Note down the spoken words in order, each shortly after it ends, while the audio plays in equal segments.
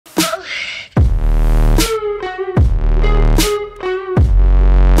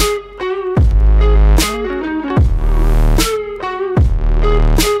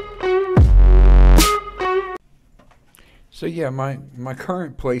yeah, my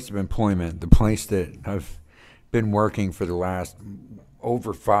current place of employment, the place that I've been working for the last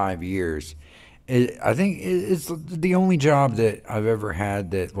over 5 years, I think it's the only job that I've ever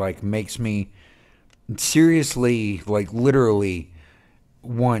had that like makes me seriously, like literally,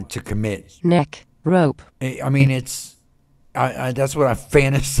 want to commit neck rope. I mean, I that's what I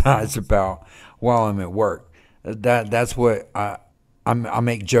fantasize about while I'm at work. That's what I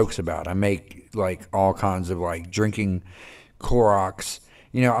make jokes about. I make like all kinds of like drinking Clorox.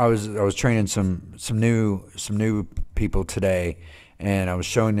 You know, I was training some new people today, and I was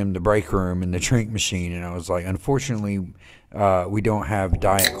showing them the break room and the drink machine, and I was like, unfortunately, we don't have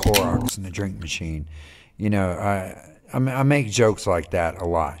Diet Clorox in the drink machine. You know, I make jokes like that a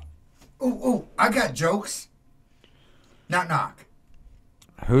lot. Oh, I got jokes. Knock, knock.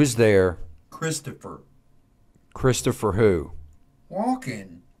 Who's there? Christopher. Christopher who?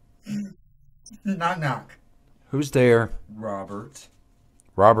 Walking. Knock, knock. Who's there? Robert.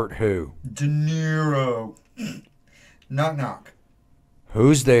 Robert who? De Niro. Knock, knock.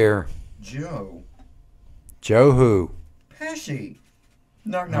 Who's there? Joe. Joe who? Pesci.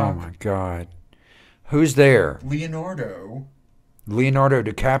 Knock, knock. Oh my God. Who's there? Leonardo. Leonardo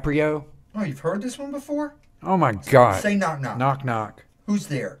DiCaprio? Oh, you've heard this one before? Oh my God. Say knock, knock. Knock, knock. Who's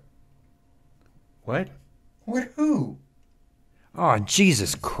there? What? What, who? Oh,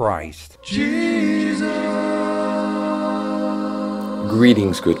 Jesus Christ.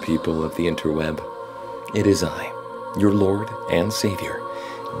 Greetings, good people of the interweb. It is I, your Lord and Savior,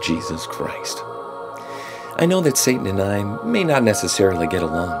 Jesus Christ. I know that Satan and I may not necessarily get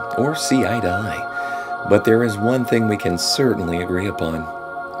along or see eye to eye, but there is one thing we can certainly agree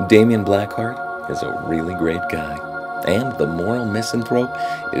upon. Damien Blackheart is a really great guy, and the Moral Misanthrope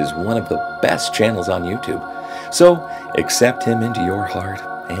is one of the best channels on YouTube. So accept him into your heart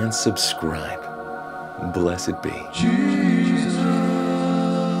and subscribe. Blessed be.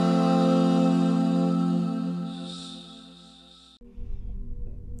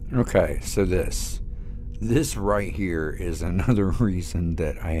 Okay, so this right here is another reason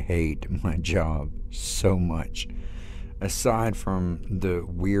that I hate my job so much. Aside from the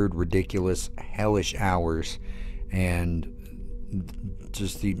weird, ridiculous, hellish hours and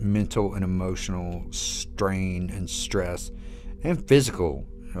just the mental and emotional strain and stress and physical,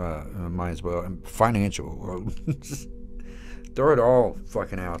 might as well, and financial. Just throw it all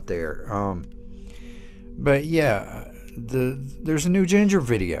fucking out there. But yeah, there's a new Jinjer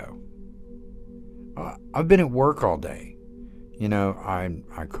video. I've been at work all day. You know,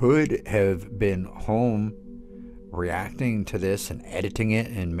 I could have been home reacting to this and editing it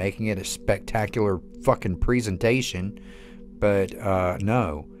and making it a spectacular fucking presentation, but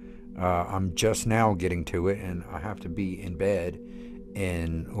no. I'm just now getting to it, and I have to be in bed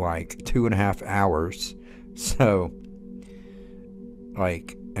in like 2.5 hours. So,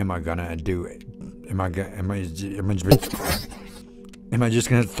 like, am I gonna do it? Am I just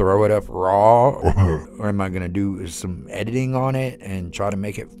gonna throw it up raw, or am I gonna do some editing on it and try to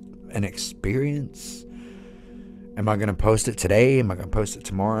make it an experience? Am I gonna post it today? Am I gonna post it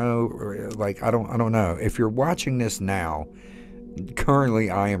tomorrow? Or like, I don't know. If you're watching this now, currently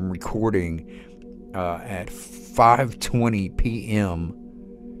I am recording at 5:20 p.m.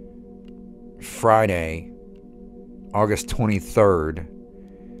 Friday, August 23rd.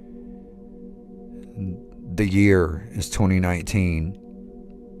 The year is 2019.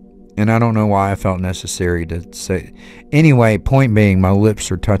 And I don't know why I felt necessary to say. Anyway, point being, my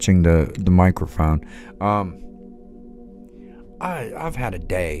lips are touching the microphone. I've had a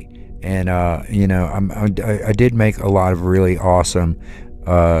day, and you know, I did make a lot of really awesome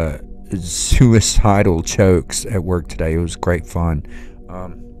suicidal jokes at work today. It was great fun.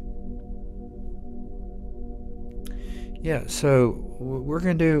 Yeah, so what we're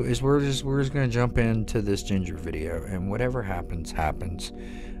gonna do is we're just gonna jump into this Jinjer video, and whatever happens, happens.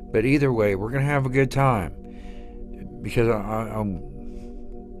 But either way, we're gonna have a good time, because I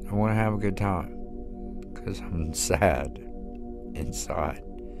want to have a good time, because I'm sad inside.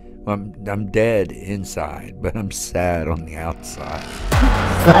 I'm dead inside, but I'm sad on the outside.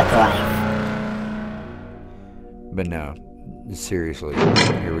 Fuck life. But no, seriously,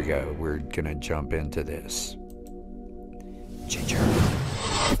 here we go. We're gonna jump into this. Jinjer.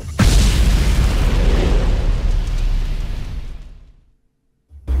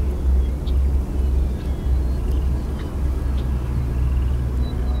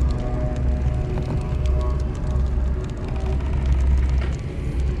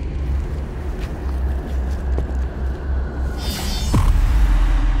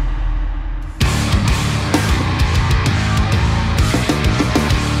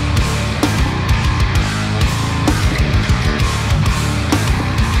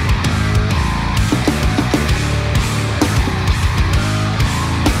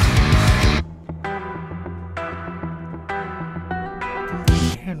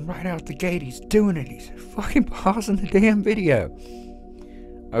 gate. He's doing it. He's fucking pausing the damn video.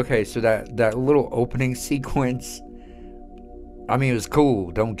 Okay, so that little opening sequence, I mean, it was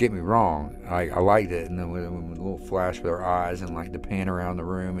cool. Don't get me wrong. I liked it. And then with a little flash with her eyes and like the pan around the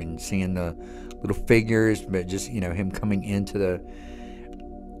room and seeing the little figures, but just, him coming into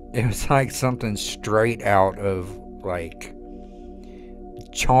it was like something straight out of like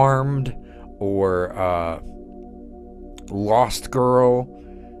Charmed or Lost Girl.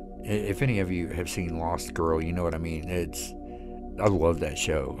 If any of you have seen Lost Girl, you know what I mean. I love that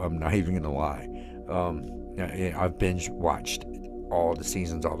show. I'm not even gonna lie. I've binge watched all the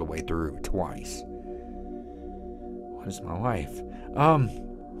seasons all the way through twice. What is my life?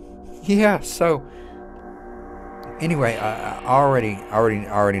 Yeah. So anyway, I already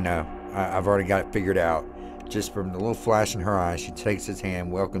know. I've already got it figured out. Just from the little flash in her eyes, she takes his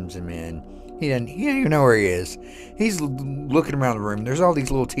hand, welcomes him in. He doesn't even know where he is. He's looking around the room. There's all these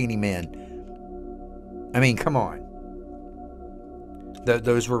little teeny men. I mean, come on.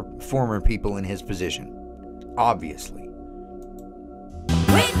 Those were former people in his position. Obviously.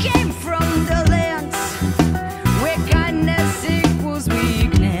 We came from the lands where kindness equals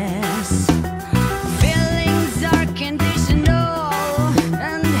weakness. Feelings are conditional,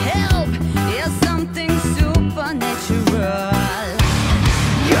 and help is something supernatural.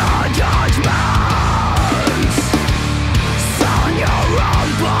 Your judgment, son, your own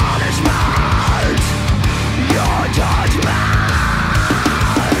punishment. Your judgment,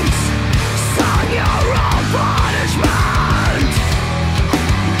 son, your own punishment.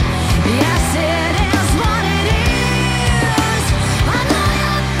 Yes, it is what it is. I know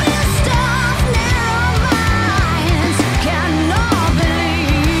your best of narrow minds cannot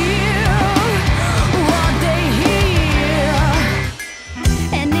believe what they hear.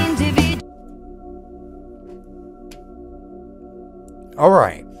 An individual. All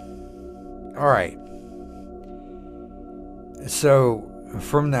right. So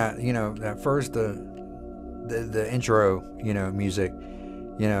from that, that first the intro, music,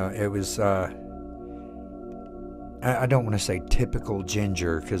 it was I don't want to say typical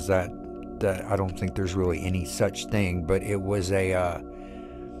Jinjer, because that I don't think there's really any such thing, but it was an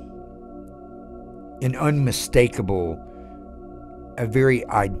unmistakable, a very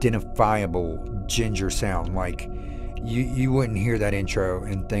identifiable Jinjer sound. Like you wouldn't hear that intro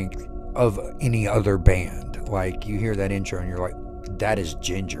and think of any other band. Like you hear that intro and you're like, that is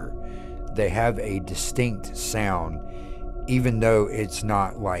Jinjer. They have a distinct sound, even though it's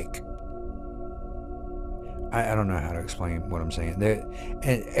not like, I don't know how to explain what I'm saying.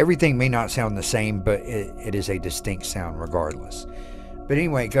 And everything may not sound the same, but it is a distinct sound regardless. But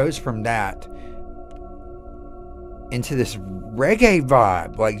anyway, it goes from that into this reggae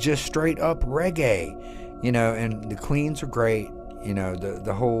vibe, like just straight up reggae, and the cleans are great,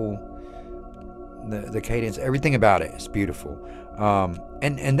 the whole, the cadence, everything about it is beautiful.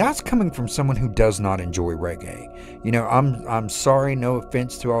 And that's coming from someone who does not enjoy reggae. I'm sorry, no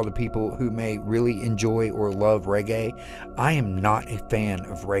offense to all the people who may really enjoy or love reggae. I am not a fan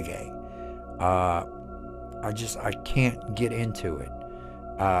of reggae. I can't get into it.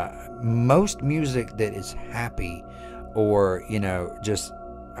 Most music that is happy or, just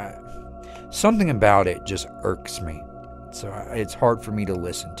something about it just irks me. So it's hard for me to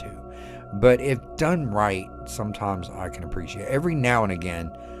listen to. But if done right, sometimes I can appreciate it. Every now and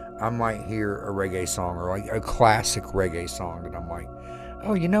again, I might hear a reggae song or like a classic reggae song and I'm like,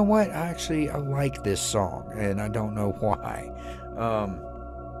 oh, you know what? I like this song and I don't know why.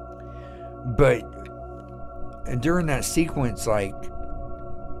 But during that sequence, like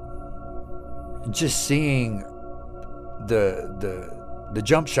just seeing the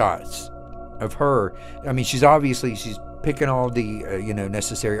jump shots of her. I mean, she's picking all the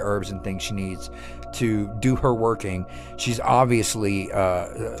necessary herbs and things she needs to do her working. She's obviously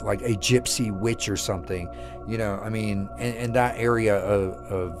like a gypsy witch or something, I mean, in that area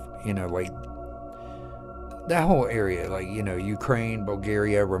of like that whole area, like Ukraine,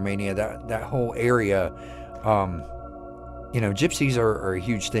 Bulgaria, Romania, that whole area, gypsies are a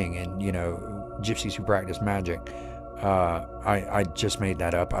huge thing, and gypsies who practice magic. I just made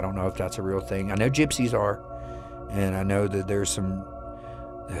that up. I don't know if that's a real thing. I know gypsies are. And I know that there's some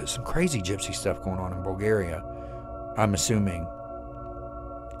crazy gypsy stuff going on in Bulgaria. I'm assuming.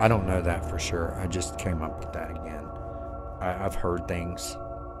 I don't know that for sure. I just came up with that again. I've heard things.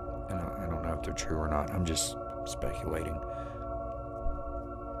 And I don't know if they're true or not. I'm just speculating.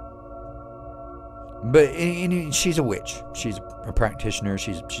 But she's a witch. She's a practitioner.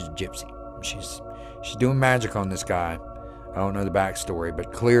 She's a gypsy. She's doing magic on this guy. I don't know the backstory,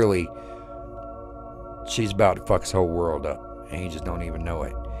 but clearly she's about to fuck his whole world up, and he just don't even know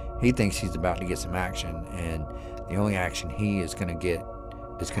it. He thinks he's about to get some action, and the only action he is going to get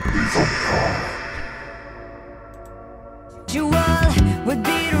is going to be from would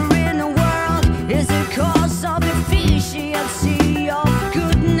be to rid the world is the cause of efficiency of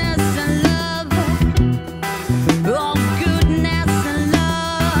goodness and love. Of goodness and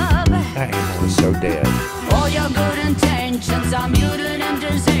love. That animal is so dead. All your good intentions are muted and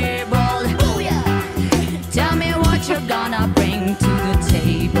disabled. Booyah! Tell me what you're gonna bring to the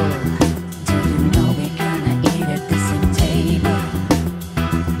table. Do you know we're gonna eat at the same table?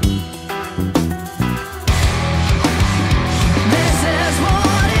 This is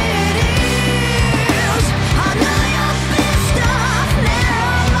what it is. I know you're pissed off,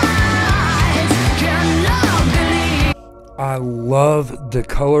 narrow minds cannot believe. I love the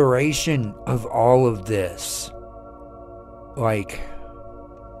coloration of all of this. Like,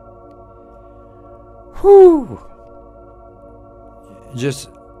 whew. Just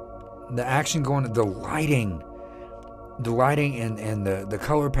the action going, the lighting and the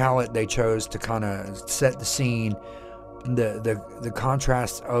color palette they chose to kind of set the scene, the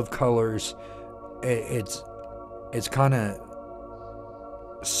contrast of colors. It's kind of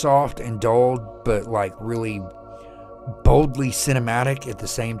soft and dulled, but like really boldly cinematic at the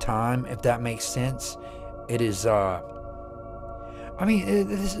same time, if that makes sense. It is I mean,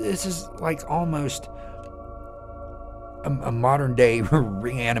 this is like almost a modern day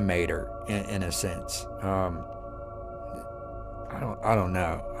Reanimator in a sense. I don't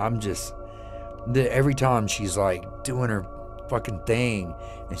know. I'm just every time she's like doing her fucking thing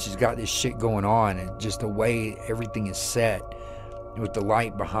and she's got this shit going on, and just the way everything is set with the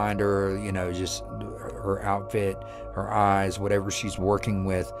light behind her, you know, just her outfit, her eyes, whatever she's working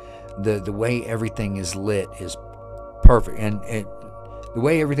with, the way everything is lit is perfect, and the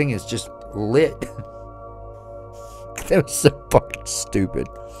way everything is just lit. That was so fucking stupid.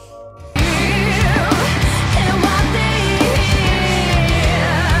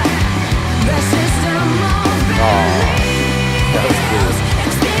 That was cool.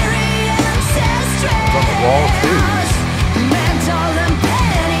 It's on the wall too.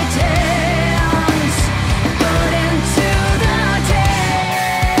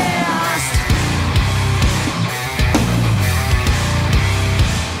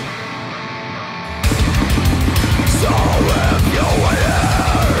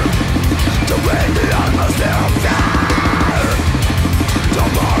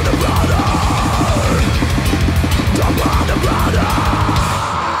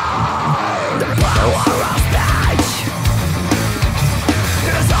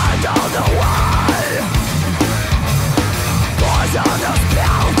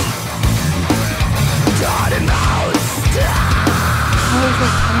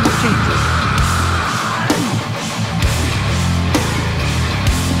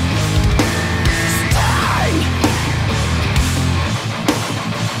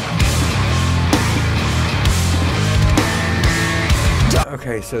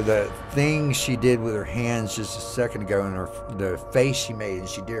 Okay, so the thing she did with her hands just a second ago, and the face she made, and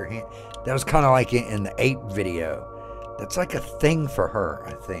she did her hand, that was kind of like in the ape video. That's like a thing for her,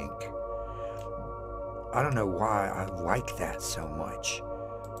 I think. I don't know why I like that so much.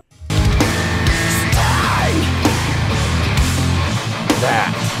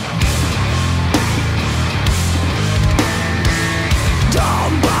 That.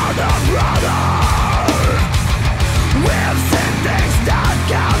 Don't bother, brother. We've seen things that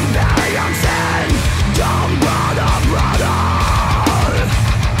can be unseen. Don't bother, brother.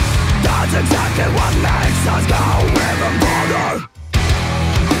 That's exactly what makes us go even further.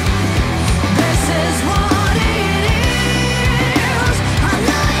 This is what it is. I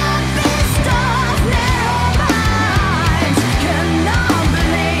know you're pissed off, narrow minds cannot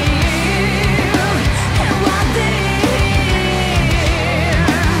believe in what they hear.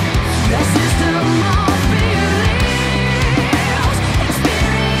 The system of beliefs,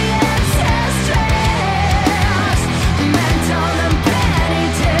 experiences, stress, mental and petty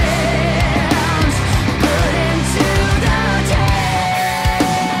tales put into the test.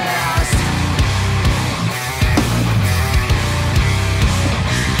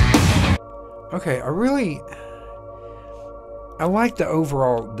 Okay, I like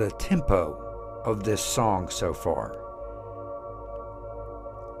the tempo of this song so far.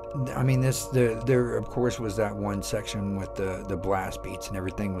 I mean, there of course was that one section with the blast beats and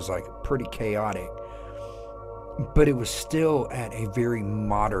everything was like pretty chaotic, but it was still at a very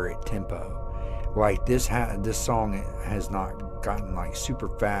moderate tempo. Like this song has not gotten like super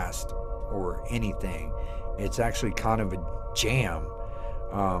fast or anything. It's actually kind of a jam.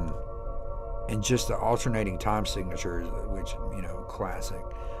 And just the alternating time signatures, which, you know, classic.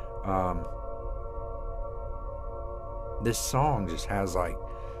 This song just has like,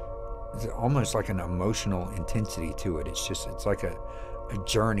 it's almost like an emotional intensity to it. It's like a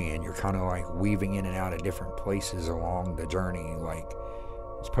journey, and you're kind of like weaving in and out of different places along the journey. Like,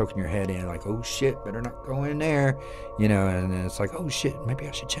 it's poking your head in, like, oh shit, better not go in there, you know, and then it's like, oh shit, maybe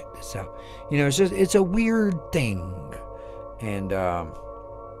I should check this out. You know, it's a weird thing. And I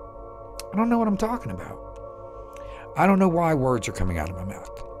don't know what I'm talking about. I don't know why words are coming out of my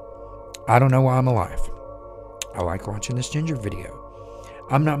mouth. I don't know why I'm alive. I like watching this Jinjer video.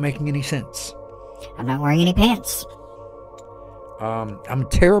 I'm not making any sense. I'm not wearing any pants. I'm a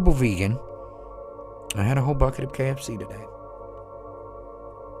terrible vegan. I had a whole bucket of KFC today.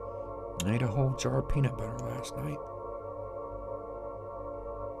 I ate a whole jar of peanut butter last night.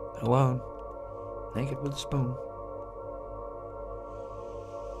 Alone. Naked with a spoon.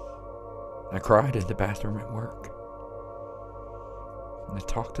 I cried in the bathroom at work. And I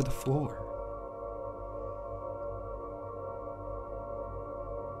talked to the floor.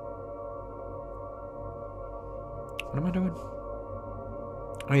 What am I doing?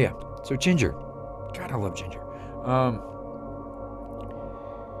 Oh yeah, so Jinjer. God, I love Jinjer.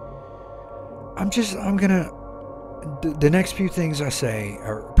 I'm gonna, the next few things I say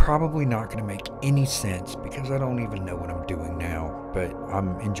are probably not gonna make any sense because I don't even know what I'm doing now, but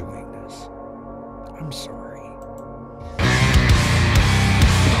I'm enjoying this. I'm sorry.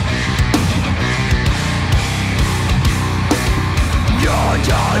 Your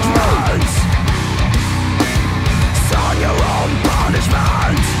judgment, son, your own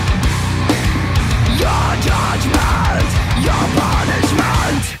punishment. Your judgment, your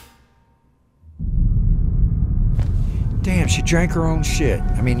punishment. Damn, she drank her own shit.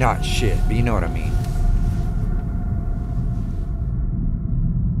 I mean, not shit, but you know what I mean.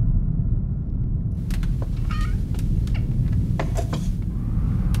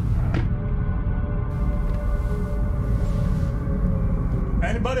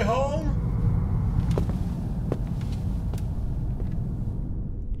 Anybody home?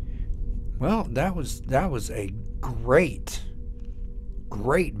 Well, that was a great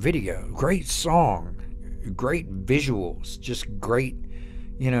video, great song, great visuals, just great,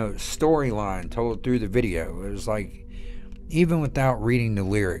 you know, storyline told through the video. It was like, even without reading the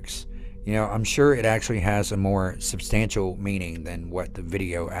lyrics, you know, I'm sure it actually has a more substantial meaning than what the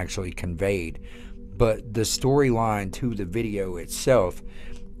video actually conveyed. But the storyline to the video itself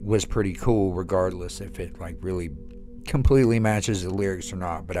was pretty cool, regardless if it like really completely matches the lyrics or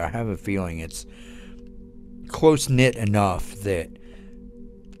not. But I have a feeling it's close-knit enough that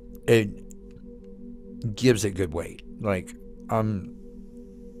it gives it good weight. Like, I don't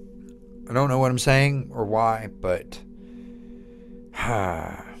know what I'm saying or why, but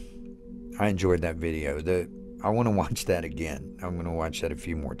I enjoyed that video. I want to watch that again. I'm going to watch that a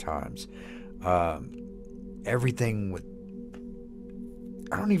few more times. Everything with,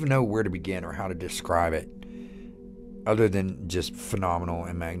 I don't even know where to begin or how to describe it other than just phenomenal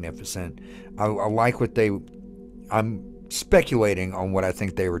and magnificent. I like what I'm speculating on what I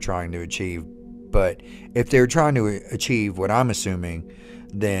think they were trying to achieve, but if they were trying to achieve what I'm assuming,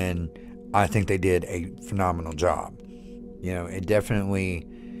 then I think they did a phenomenal job. You know, it definitely,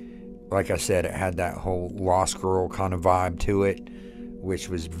 like I said, it had that whole Lost Girl kind of vibe to it, which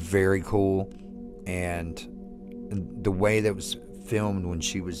was very cool. And the way that was filmed when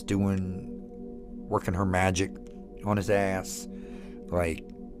she was working her magic on his ass, like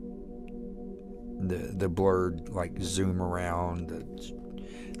the blurred like zoom around,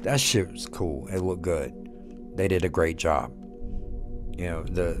 that shit was cool. It looked good. They did a great job. You know,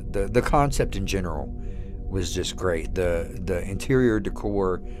 the concept in general was just great. The interior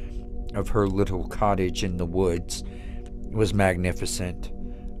decor of her little cottage in the woods was magnificent.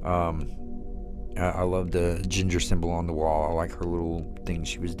 I love the Jinjer symbol on the wall. I like her little thing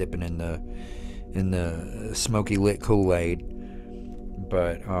she was dipping in the smoky lit Kool-Aid.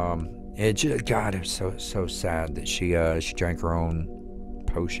 But it just, God, it was so sad that she drank her own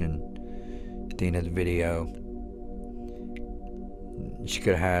potion at the end of the video. She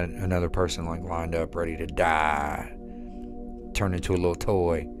could have had another person like lined up ready to die, turn into a little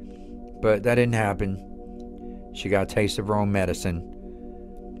toy, but that didn't happen. She got a taste of her own medicine,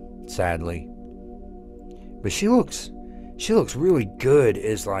 sadly. But she looks really good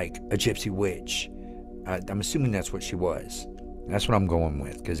as like a gypsy witch. I'm assuming that's what she was. That's what I'm going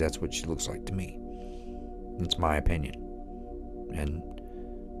with, because that's what she looks like to me. It's my opinion, and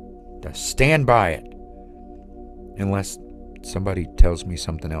I stand by it, unless somebody tells me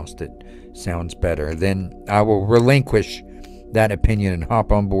something else that sounds better. Then I will relinquish that opinion and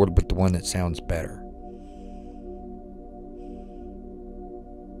hop on board with the one that sounds better.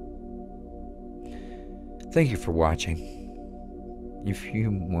 Thank you for watching. If you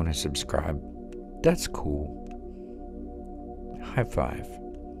want to subscribe, that's cool. High five.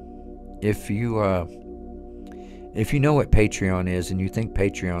 If you know what Patreon is and you think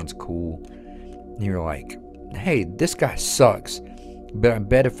Patreon's cool, and you're like, hey, this guy sucks, but I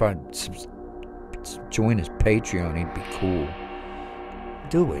bet if I join his Patreon, he'd be cool.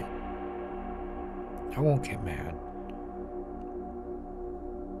 Do it. I won't get mad.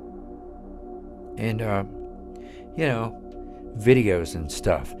 And, you know, videos and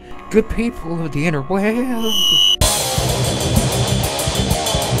stuff. Good people of the interweb.